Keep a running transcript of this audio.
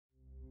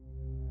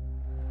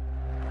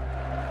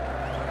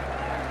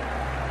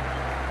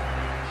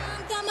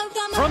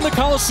From the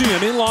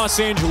Coliseum in Los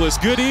Angeles,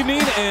 good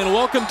evening and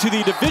welcome to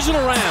the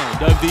divisional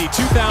round of the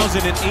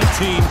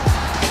 2018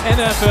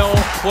 NFL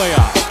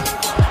playoffs.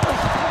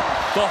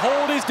 The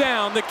hold is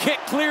down, the kick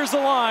clears the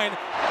line.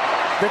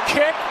 The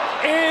kick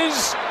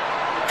is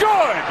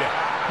good.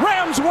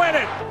 Rams win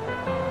it.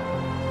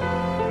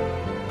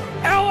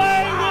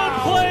 LA will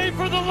play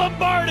for the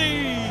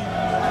Lombardi.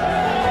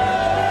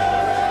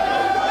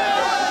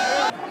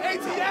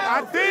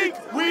 I think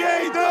we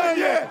ain't done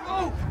yet.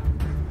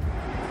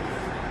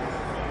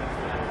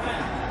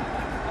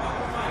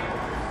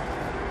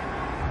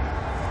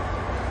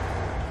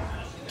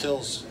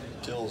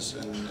 Kills,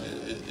 and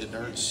it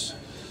hurts.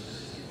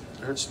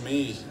 It hurts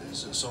me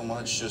so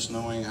much just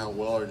knowing how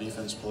well our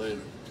defense played.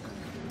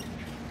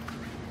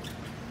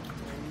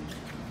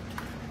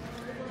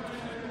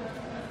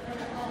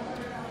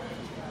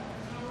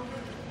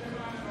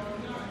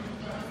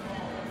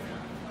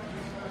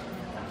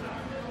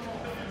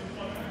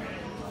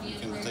 You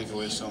can take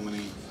away so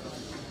many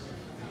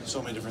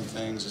different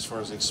things as far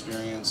as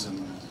experience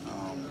and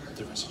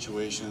different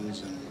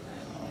situations and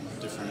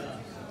different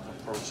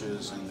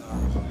approaches. And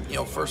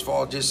first of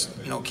all, just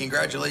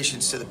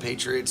congratulations to the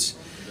Patriots.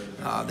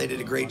 They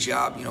did a great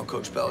job.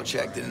 Coach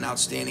Belichick did an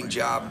outstanding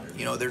job.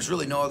 There's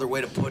really no other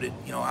way to put it.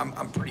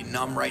 I'm pretty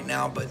numb right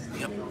now, but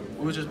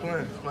we were just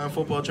playing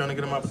football, trying to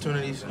get them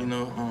opportunities. A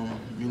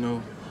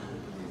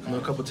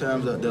couple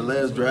times the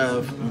last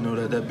drive,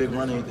 that big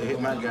run, they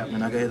hit my gap,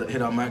 and I got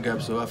hit out my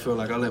gap, so I feel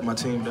like I let my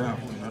team down.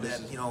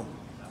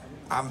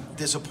 I'm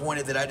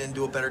disappointed that I didn't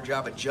do a better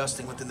job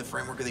adjusting within the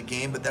framework of the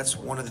game, but that's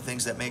one of the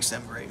things that makes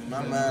them great. In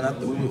my mind, I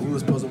thought we were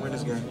supposed to win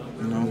this game,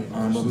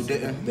 but we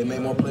didn't. They made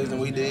more plays than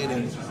we did,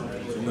 and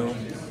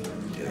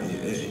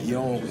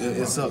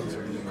it sucked.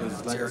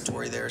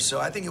 Territory there. So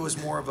I think it was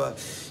more of a,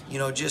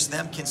 just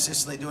them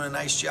consistently doing a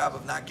nice job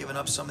of not giving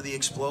up some of the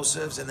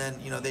explosives, and then,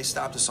 they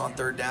stopped us on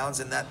third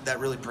downs, and that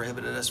really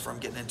prohibited us from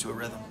getting into a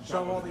rhythm.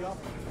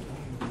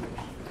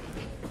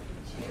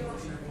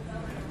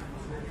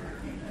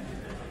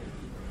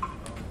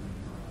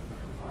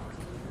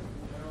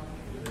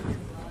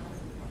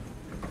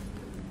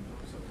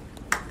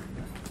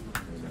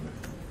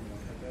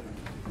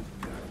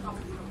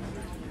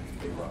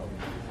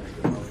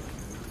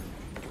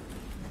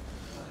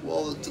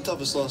 Well, the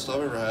toughest loss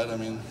I've ever had. I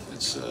mean,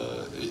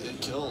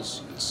 it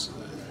kills. It's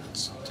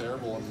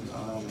terrible, and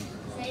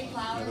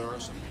there are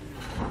some.